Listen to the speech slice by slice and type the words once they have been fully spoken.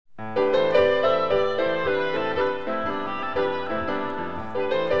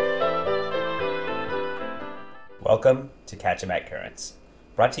Welcome to Kachemak Currents,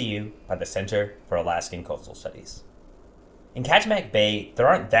 brought to you by the Center for Alaskan Coastal Studies. In Kachemak Bay, there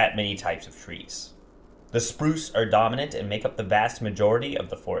aren't that many types of trees. The spruce are dominant and make up the vast majority of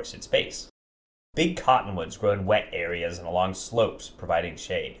the forested space. Big cottonwoods grow in wet areas and along slopes, providing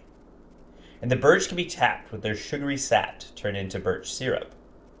shade. And the birch can be tapped with their sugary sap to turn into birch syrup.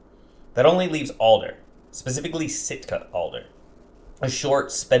 That only leaves alder, specifically Sitka alder, a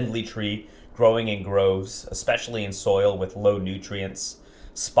short, spindly tree growing in groves, especially in soil with low nutrients,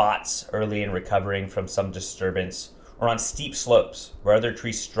 spots early in recovering from some disturbance, or on steep slopes where other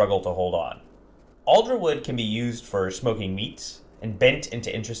trees struggle to hold on. Alder wood can be used for smoking meats and bent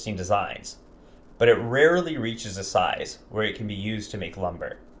into interesting designs, but it rarely reaches a size where it can be used to make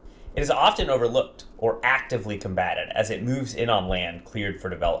lumber. It is often overlooked or actively combated as it moves in on land cleared for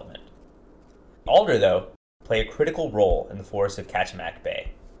development. Alder, though, play a critical role in the forests of Kachemak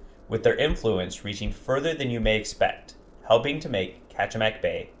Bay, with their influence reaching further than you may expect, helping to make Kachemak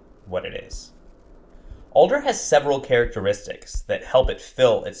Bay what it is. Alder has several characteristics that help it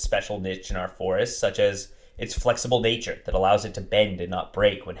fill its special niche in our forests, such as its flexible nature that allows it to bend and not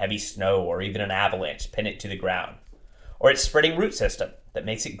break when heavy snow or even an avalanche pin it to the ground, or its spreading root system that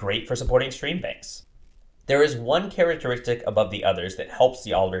makes it great for supporting stream banks. There is one characteristic above the others that helps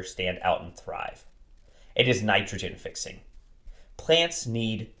the alder stand out and thrive. It is nitrogen fixing. Plants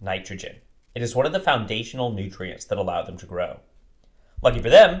need nitrogen. It is one of the foundational nutrients that allow them to grow. Lucky for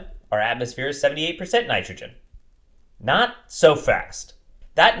them, our atmosphere is 78% nitrogen. Not so fast.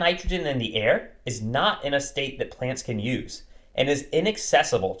 That nitrogen in the air is not in a state that plants can use and is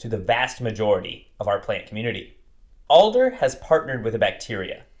inaccessible to the vast majority of our plant community. Alder has partnered with a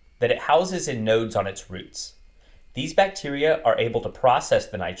bacteria that it houses in nodes on its roots. These bacteria are able to process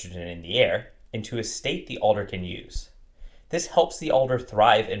the nitrogen in the air into a state the alder can use. This helps the alder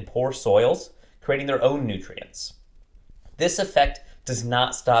thrive in poor soils, creating their own nutrients. This effect does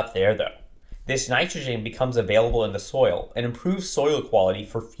not stop there, though. This nitrogen becomes available in the soil and improves soil quality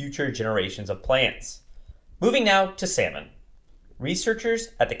for future generations of plants. Moving now to salmon. Researchers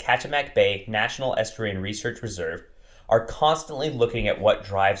at the Kachemak Bay National Estuarine Research Reserve are constantly looking at what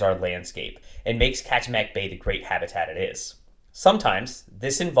drives our landscape and makes Kachemak Bay the great habitat it is. Sometimes,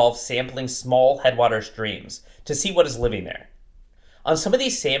 this involves sampling small headwater streams to see what is living there. On some of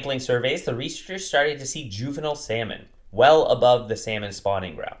these sampling surveys, the researchers started to see juvenile salmon well above the salmon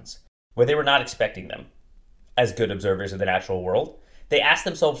spawning grounds, where they were not expecting them. As good observers of the natural world, they asked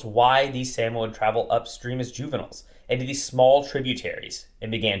themselves why these salmon would travel upstream as juveniles into these small tributaries and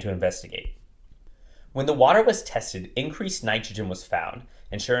began to investigate. When the water was tested, increased nitrogen was found,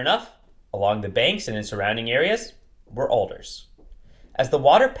 and sure enough, along the banks and in surrounding areas were alders. As the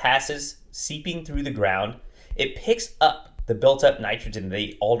water passes, seeping through the ground, it picks up the built-up nitrogen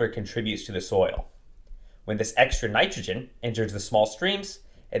the alder contributes to the soil. When this extra nitrogen enters the small streams,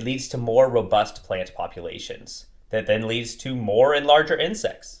 it leads to more robust plant populations. That then leads to more and larger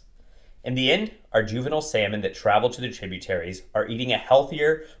insects. In the end, our juvenile salmon that travel to the tributaries are eating a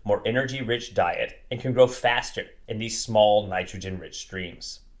healthier, more energy-rich diet and can grow faster in these small nitrogen-rich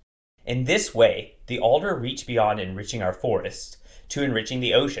streams. In this way, the alder reach beyond enriching our forests to enriching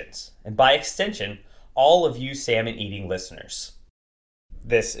the oceans, and by extension, all of you salmon-eating listeners.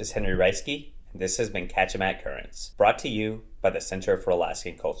 This is Henry Reisky, and this has been Kachemak Currents, brought to you by the Center for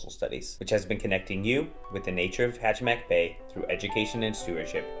Alaskan Coastal Studies, which has been connecting you with the nature of Kachemak Bay through education and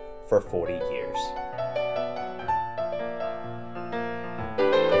stewardship for 40 years.